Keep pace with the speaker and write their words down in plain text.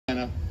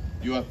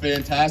You are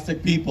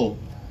fantastic people.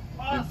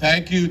 And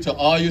thank you to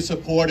all your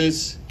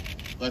supporters.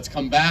 Let's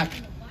come back.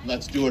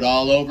 Let's do it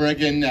all over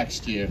again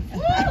next year.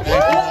 Thank you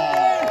all.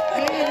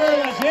 Thank you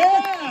very much.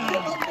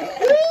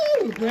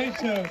 Yeah! Woo! Great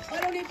show. I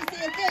don't need to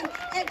say a thing,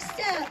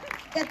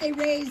 except that they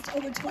raised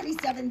over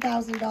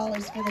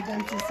 $27,000 for the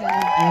Dempsey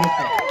Center.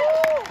 Beautiful.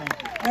 Thank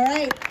you. All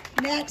right,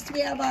 next we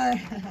have our,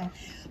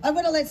 I'm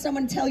going to let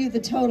someone tell you the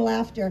total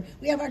after.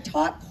 We have our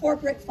top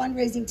corporate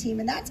fundraising team,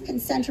 and that's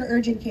Concentra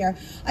Urgent Care.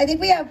 I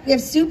think we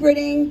have Sue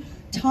Britting,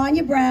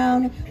 Tanya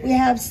Brown, we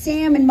have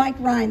Sam and Mike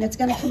Ryan that's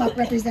going to come up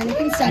representing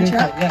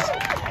Concentra. Yes.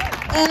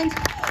 And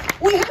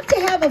we have to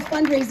have a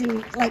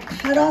fundraising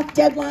cutoff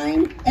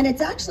deadline, and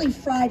it's actually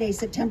Friday,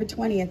 September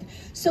 20th.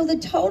 So the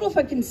total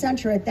for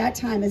Concentra at that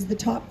time as the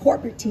top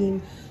corporate team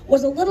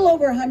was a little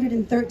over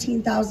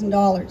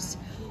 $113,000.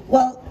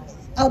 Well,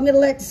 I'm going to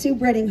let Sue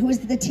Britting, who is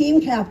the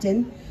team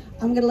captain,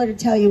 I'm going to let her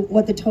tell you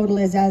what the total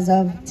is as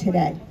of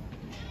today.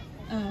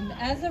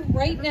 As of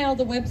right now,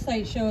 the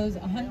website shows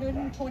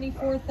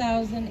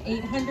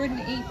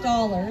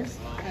 $124,808.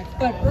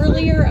 But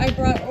earlier, I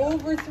brought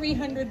over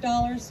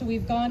 $300, so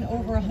we've gone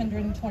over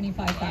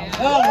 $125,000.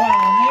 Oh,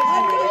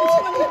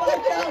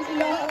 wow.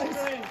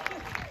 $125,000.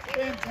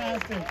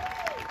 Fantastic.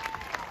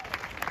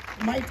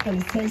 Mike's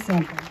going to say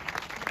something.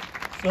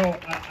 So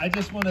I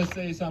just want to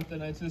say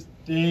something. It's just,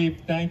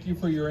 Dave, thank you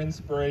for your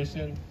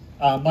inspiration.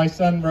 My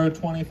son rode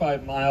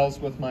 25 miles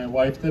with my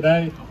wife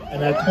today,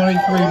 and at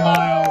 23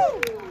 miles,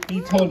 he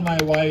told my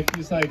wife,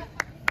 he's like,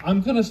 I'm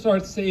going to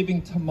start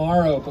saving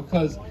tomorrow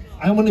because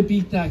I want to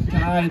beat that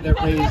guy that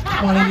raised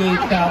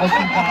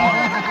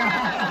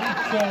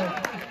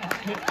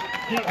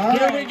 $28,000. So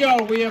here we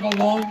go. We have a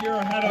long year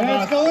ahead of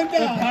us. It's going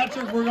down. But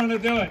Patrick, we're going to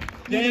do it.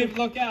 Dave,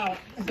 look out.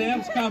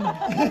 Sam's coming.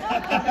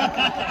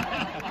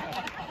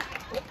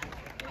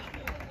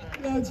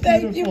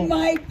 Thank you,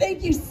 Mike.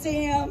 Thank you,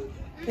 Sam.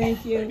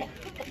 Thank you.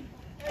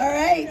 All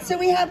right, so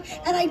we have,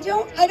 and I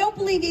don't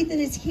believe Ethan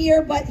is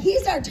here, but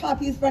he's our top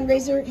youth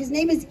fundraiser. His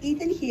name is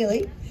Ethan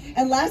Healy,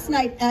 and last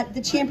night at the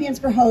Champions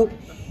for Hope,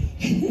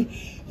 he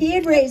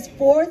had raised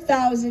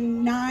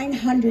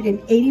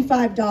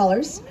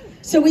 $4,985.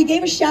 So we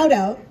gave a shout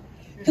out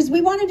because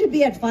we wanted to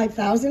be at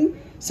 5,000.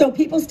 So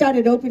people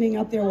started opening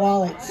up their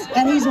wallets,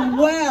 and he's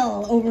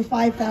well over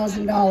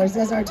 $5,000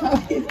 as our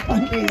top youth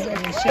fundraiser.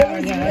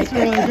 Yeah, that's a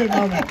really good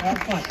moment.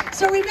 That's fun.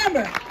 So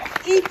remember,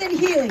 Ethan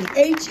Healy,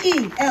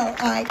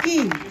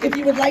 Helie, if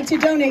you would like to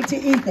donate to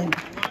Ethan.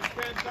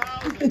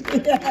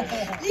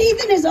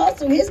 Ethan is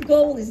also, his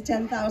goal is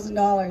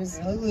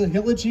 $10,000.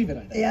 He'll achieve it,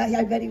 I think. Yeah,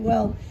 I bet he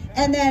will.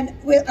 And then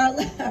with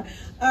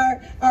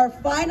our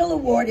final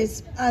award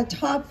is a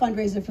top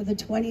fundraiser for the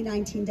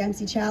 2019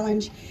 Dempsey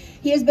Challenge.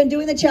 He has been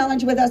doing the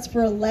challenge with us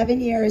for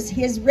 11 years.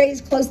 He has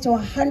raised close to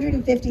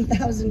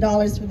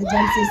 $150,000 for the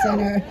Dempsey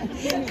Center.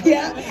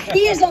 Yeah,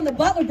 he is on the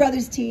Butler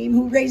Brothers team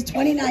who raised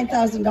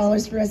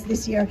 $29,000 for us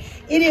this year.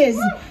 It is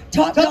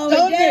Top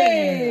Dollar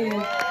Dave, who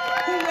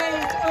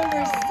raised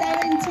over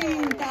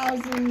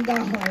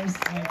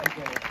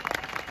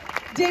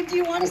 $17,000. Dave, do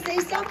you want to say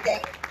something?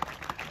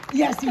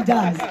 Yes, he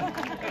does.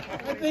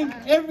 I think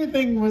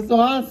everything was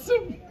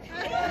awesome.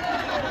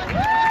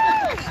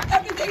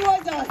 Everything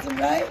was awesome,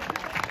 right?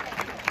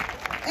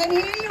 And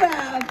here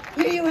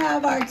you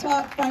have our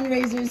top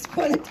fundraisers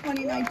for the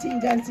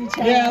 2019 Dempsey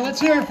Challenge. Yeah, let's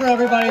hear it for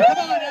everybody. Come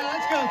on now,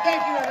 let's go.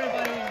 Thank you,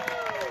 everybody.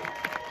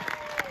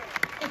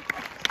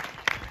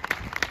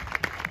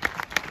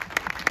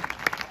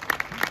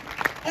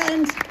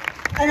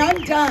 And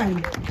I'm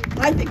done.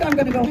 I think I'm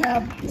going to go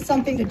have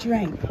something to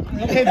drink.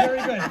 Okay, very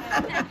good.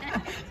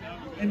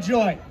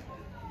 Enjoy.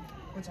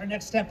 What's our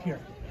next step here?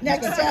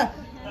 Next step.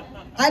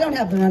 I don't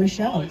have to run a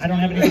show. I don't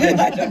have any.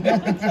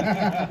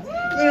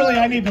 Literally,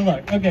 I need to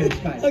look. Okay, it's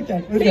fine.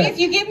 Okay. We're See, good. if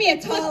you give me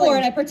a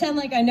clipboard, I pretend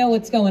like I know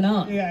what's going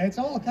on. Yeah, it's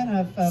all kind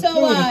of So,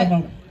 fluid at the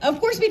moment. of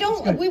course, we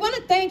want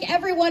to thank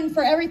everyone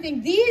for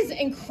everything. These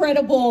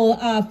incredible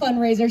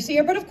fundraisers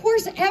here, but of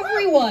course,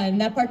 everyone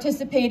that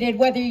participated,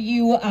 whether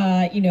you,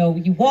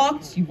 you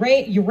walked, you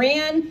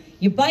ran,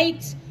 you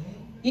biked,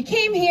 you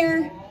came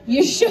here,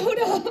 you showed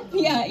up.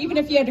 Yeah, even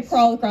if you had to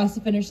crawl across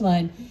the finish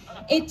line.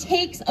 It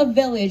takes a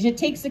village, it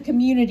takes a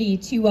community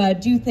to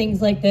do things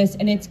like this,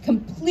 and it's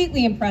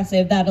completely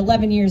impressive that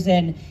 11 years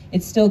in,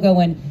 it's still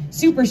going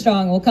super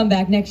strong. We'll come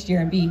back next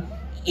year and be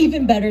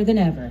even better than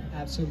ever.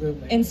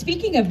 Absolutely. And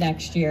speaking of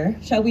next year,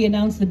 shall we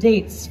announce the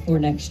dates for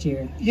next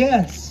year?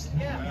 Yes.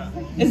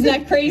 Isn't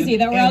that crazy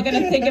that we're all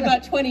going to think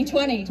about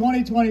 2020?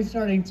 2020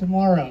 starting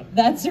tomorrow.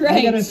 That's right.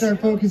 We got to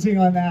start focusing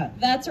on that.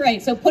 That's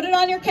right. So put it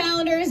on your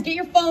calendars, get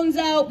your phones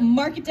out,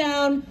 mark it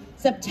down.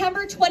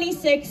 September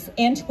 26th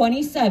and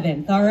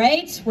 27th, all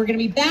right? We're going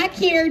to be back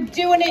here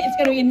doing it. It's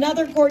going to be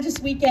another gorgeous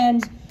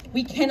weekend.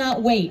 We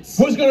cannot wait.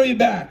 Who's going to be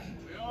back?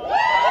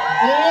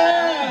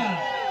 Yeah!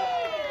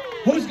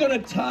 Who's going to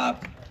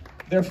top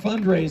their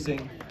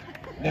fundraising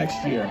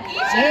next year?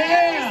 Each and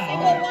every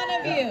single one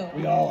of you.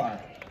 We all are.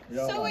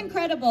 So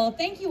incredible.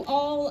 Thank you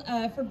all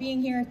for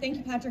being here. Thank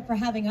you, Patrick, for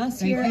having us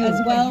here you. as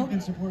well. You've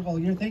been supportive all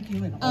year. Thank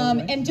you.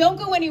 And don't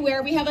go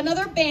anywhere. We have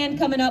another band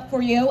coming up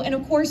for you. And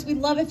of course, we'd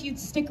love if you'd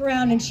stick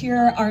around and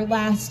cheer our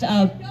last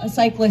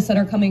cyclists that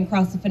are coming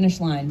across the finish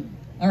line.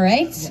 All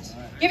right? Yes.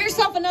 Give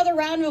yourself another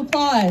round of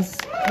applause.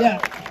 Yeah.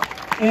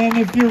 And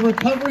if you're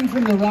recovering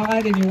from the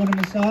ride and you want a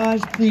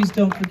massage, please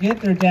don't forget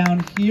they're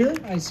down here.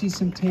 I see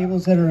some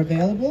tables that are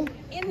available.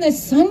 In the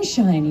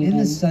sunshine, even. In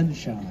the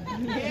sunshine.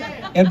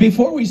 And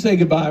before we say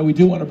goodbye, we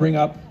do want to bring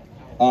up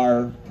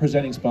our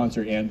presenting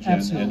sponsor, Amgen,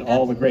 Absolutely. and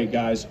all the great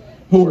guys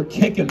who are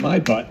kicking my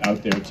butt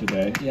out there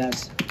today.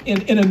 Yes.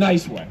 In a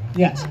nice way.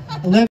 Yes.